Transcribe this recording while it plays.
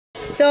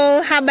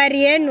So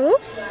habari yenu,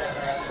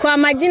 kwa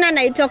majina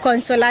naitwa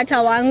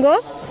Consolata Wangu.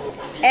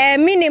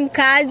 Mimi ni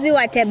mkazi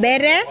wa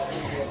Tebere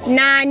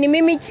na ni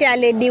mimi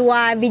chairlady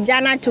wa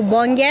Vijana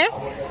Tubonge.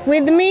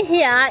 With me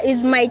here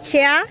is my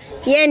chair,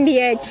 yeye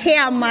ndiye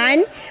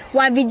chairman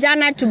wa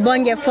Vijana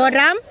Tubonge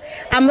Forum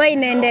ambayo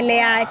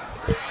inaendelea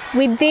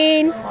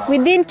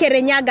within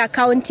Kirinyaga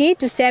County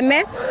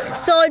tuseme.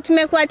 So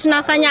tumekuwa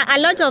tunafanya a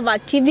lot of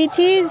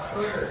activities.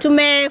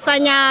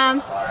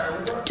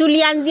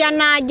 Tulianzia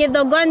na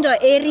Gedhogondo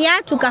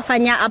area,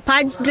 tukafanya a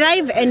pads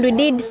drive and we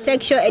did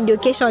sexual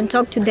education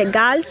talk to the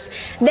girls.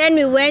 Then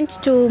we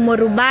went to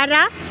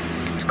Morubara,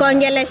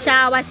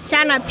 tukaongelesha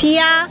wasichana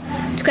pia,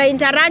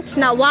 tuka-interact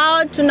na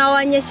wao,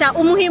 tunawaonyesha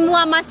umuhimu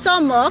wa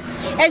masomo,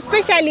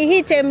 especially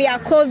hii time ya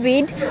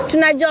COVID.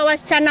 Tunajua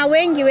wasichana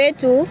wengi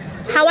wetu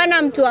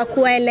hawana mtu wa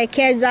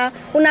kuwaelekeza.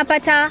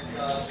 Unapata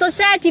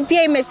society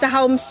pia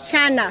imesahau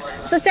msichana,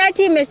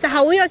 society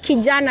imesahau huyo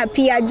kijana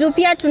pia, juu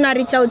pia tuna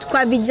reach out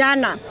kwa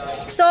vijana.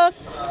 So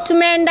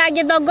tumeenda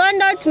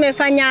Gedhogondo,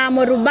 tumefanya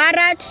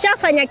Morubara,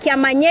 tushafanya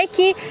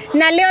Kiamanyeki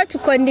na leo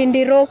tuko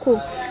Ndindiroku.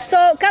 So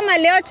kama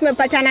leo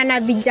tumepatana na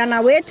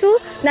vijana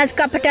wetu na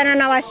tukapatana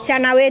na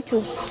wasichana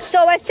wetu. So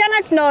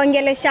wasichana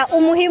tunaongelesha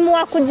umuhimu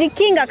wa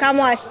kujikinga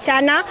kama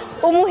wasichana,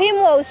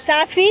 umuhimu wa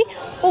usafi,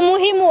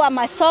 umuhimu wa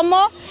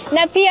masomo,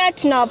 na pia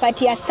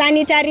tunawapatia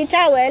sanitary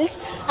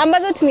towels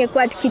ambazo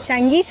tumekuwa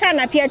tukichangisha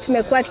na pia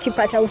tumekuwa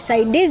tukipata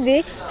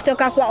usaidizi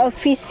kutoka kwa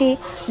ofisi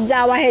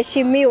za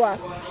waheshimiwa.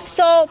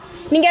 So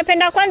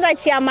ningependa kwanza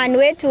chairman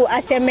wetu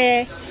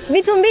aseme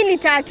vitu mbili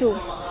tatu.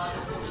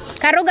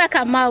 Karuga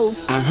Kamau.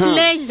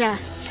 Pleasure.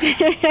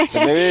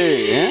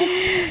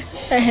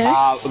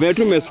 Wewe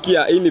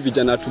tumesikia hii ni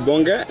Vijana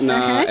Tubonge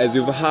na as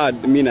you've heard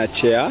mimi na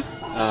chair.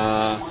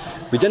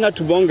 Vijana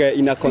Tubonge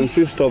ina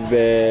consist of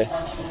the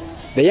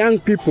young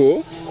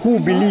people who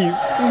believe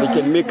they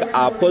can make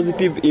a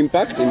positive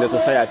impact in the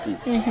society,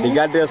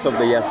 regardless of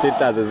their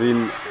status, as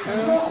in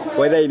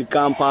whether in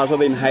campus,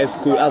 whether in high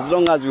school. As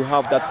long as you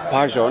have that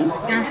passion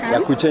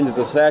that could change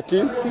the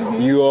society,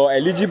 you are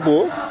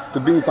eligible to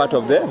be part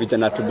of the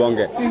Vijana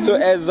Tubonge. So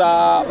as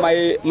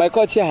my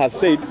co-chair has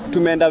said,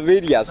 tumeenda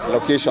various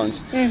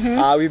locations.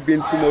 We've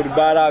been to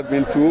Morubara, we've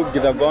been to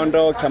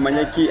Gedhogondo,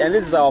 Kamanyeki, and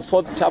this is our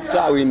 4th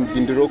chapter in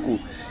Ndindiroku.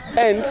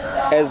 And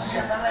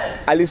as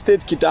Ali State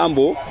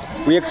Kitambo,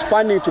 we're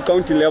expanding to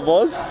county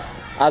levels.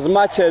 As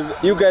much as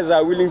you guys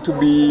are willing to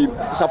be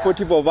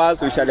supportive of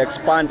us, we shall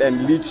expand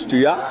and reach to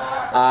your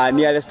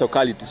nearest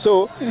locality.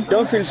 So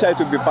don't feel shy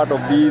to be part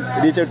of this.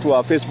 Reach out to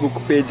our Facebook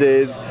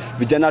pages,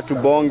 Vijana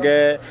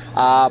Tubonge,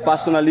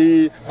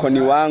 personally,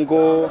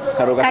 Wangu,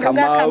 Karuga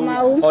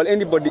Kamau, or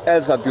anybody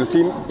else that you've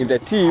seen in the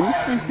team.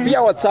 Via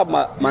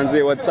WhatsApp,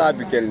 manze, WhatsApp,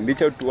 you can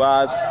reach out to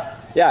us.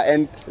 Yeah,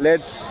 and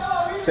let's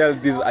sell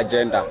this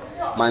agenda.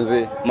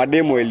 Manze,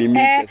 mademo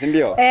elimike,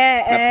 sindio?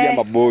 Na pia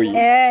maboi.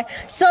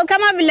 So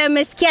kama vile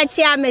umesikia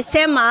Chia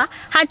amesema,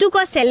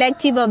 hatuko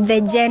selective of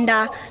the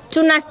gender.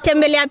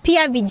 Tunatembelea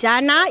pia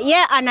vijana,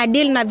 ana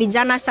deal na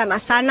vijana sana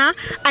sana.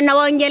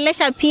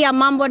 Anawaongelesha pia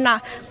mambo na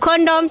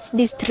condoms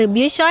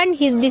distribution.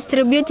 He's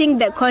distributing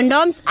the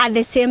condoms at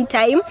the same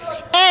time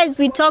as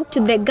we talk to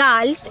the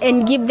girls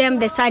and give them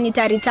the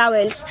sanitary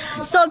towels.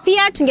 So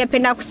pia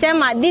tungependa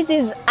kusema this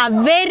is a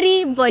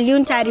very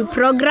voluntary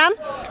program.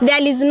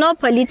 There is no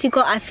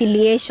political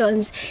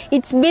affiliations.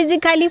 It's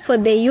basically for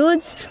the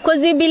youths,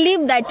 because we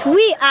believe that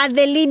we are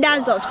the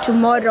leaders of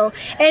tomorrow.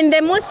 And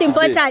the most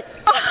important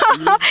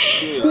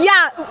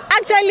yeah,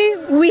 actually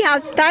we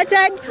have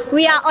started,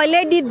 we are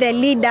already the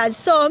leaders.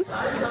 So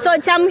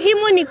cha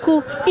muhimu ni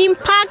ku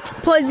impact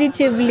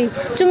positively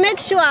to make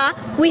sure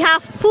we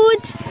have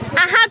put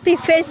a happy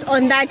face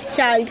on that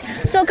child.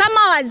 So kama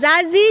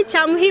wazazi,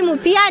 cha muhimu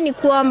pia ni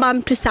kuomba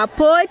mtu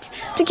support.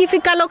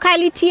 Tukifika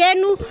locality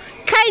yenu,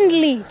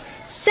 kindly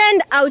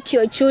send out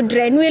your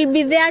children. We'll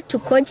be there to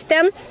coach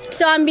them,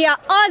 to ambia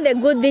all the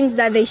good things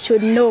that they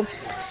should know.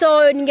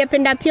 So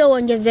ningependa pia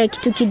uongeze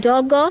kitu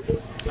kidogo.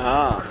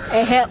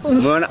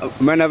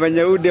 Mwana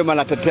venye ude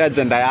manatetea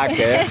agenda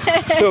yake.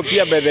 So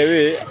pia by the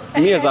way,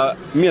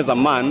 me as a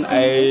man,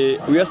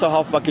 we also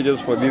have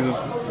packages for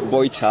this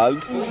boy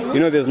child. You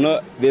know,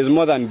 there's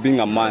more than being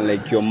a man,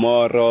 like your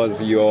morals,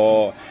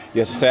 your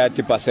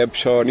society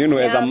perception. You know,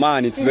 as a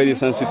man, it's very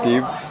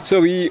sensitive.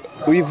 So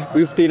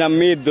we've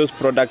tailor-made those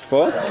products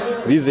for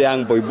these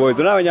young boys.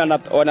 Una wenye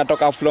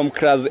wanatoka from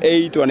class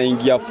 8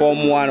 wanaingia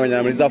form 1, wenye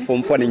wanamaliza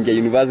form 4 wanaingia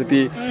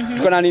university.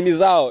 Tuko na nini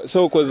zao.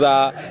 So cause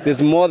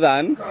there's more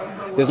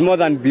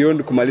than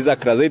beyond kumaliza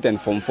class 8 and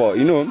form 4.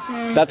 You know,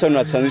 that's when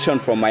I transition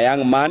from a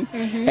young man.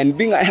 And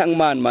being a young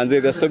man,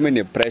 manze, there's so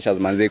many pressures,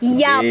 manze.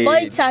 Yeah,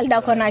 boy child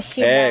akona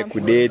shida.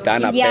 Kudate,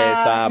 ana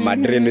pesa,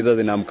 madreno hizo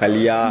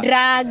zinamkalia.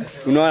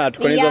 Drugs. Unaona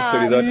tuko hizo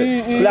stories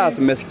zote. Plus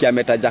umesikia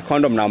metaja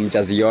condom na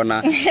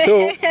mchaziona.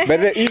 So,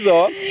 but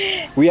hizo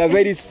we are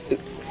very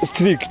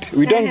strict.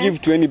 We don't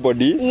give to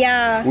anybody.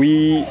 Yeah.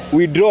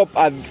 We drop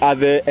at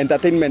the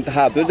entertainment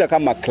hub. Those are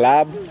come a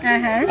club,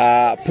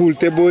 pool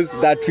tables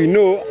that we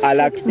know are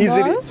like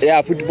easily,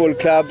 football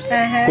clubs.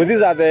 Because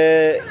these are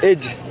the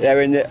age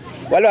when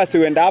wale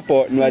wasiwenda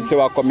hapo ni wache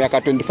wako miaka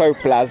 25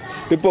 plus,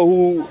 people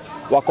who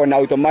wako na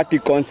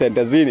automatic consent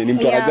azini ni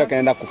mtu anajua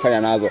kaenda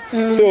kufanya nazo.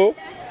 So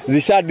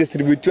zisha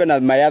distributiwa na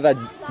my other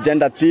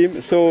gender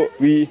team, so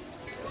we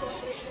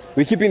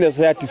keeping the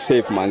society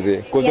safe, manze.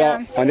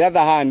 Because on the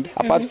other hand,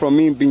 apart from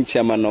me being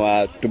chairman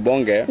of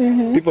Tubonge,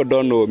 people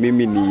don't know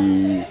mimi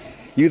ni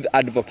youth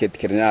advocate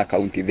Kirinyaga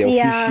County, the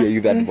official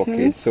youth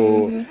advocate.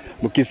 So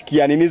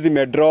mkisikia nini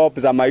zimedrop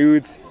za my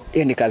youth,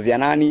 hiyo ni kazi ya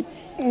nani?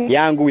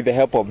 Yangu with the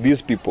help of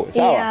these people.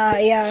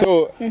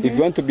 So if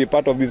you want to be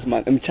part of this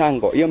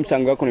mchango, hiyo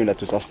mchango yako ni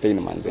to sustain,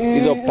 manze.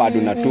 Hizo pad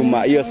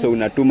unatuma, hiyo so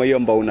unatuma, hiyo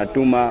mbao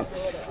unatuma.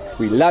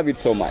 We love it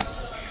so much.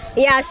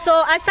 Yeah, so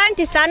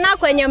asante sana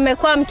kwenye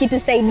mmekuwa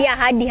mkitusaidia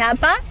hadi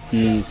hapa.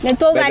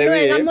 Netoga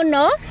nwe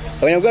ngamuno.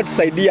 When you got to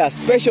say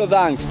special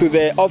thanks to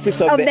the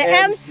office of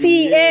the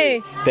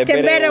MCA,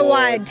 Tembere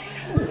Ward.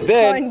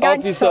 Then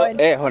officer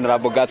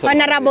Honorable Godson.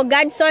 Honorable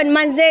Godson,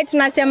 manze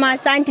tunasema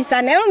asante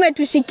sana. Wewe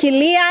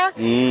umetushikilia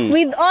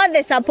with all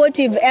the support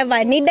we've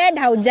ever needed,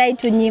 haujai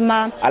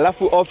tunyima.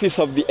 Alafu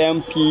office of the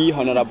MP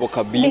Honorable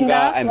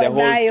Kabinga and the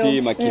whole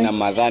team akina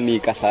Madhani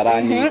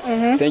Kasarani.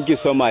 Thank you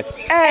so much.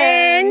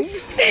 And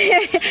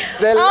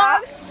the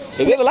last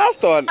is it the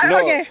last one? No.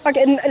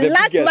 Okay.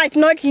 Last but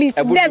not least,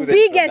 the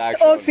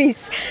biggest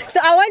office. So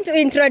I want to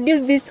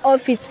introduce this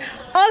office.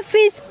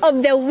 Office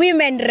of the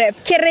Women Rep,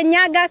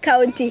 Kirinyaga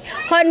County,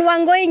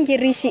 Wangu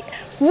Ngirishi.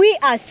 We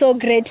are so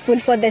grateful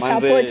for the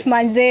support,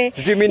 manze.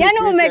 Yani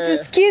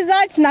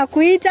umetusikiza,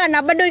 tunakuita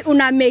na bado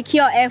una make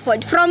your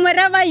effort from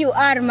wherever you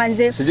are,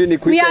 manze.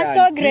 We are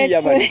so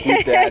grateful.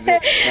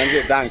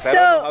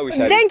 So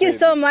thank you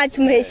so much,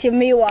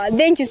 Mheshimiwa.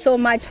 Thank you so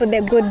much for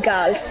the good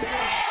girls.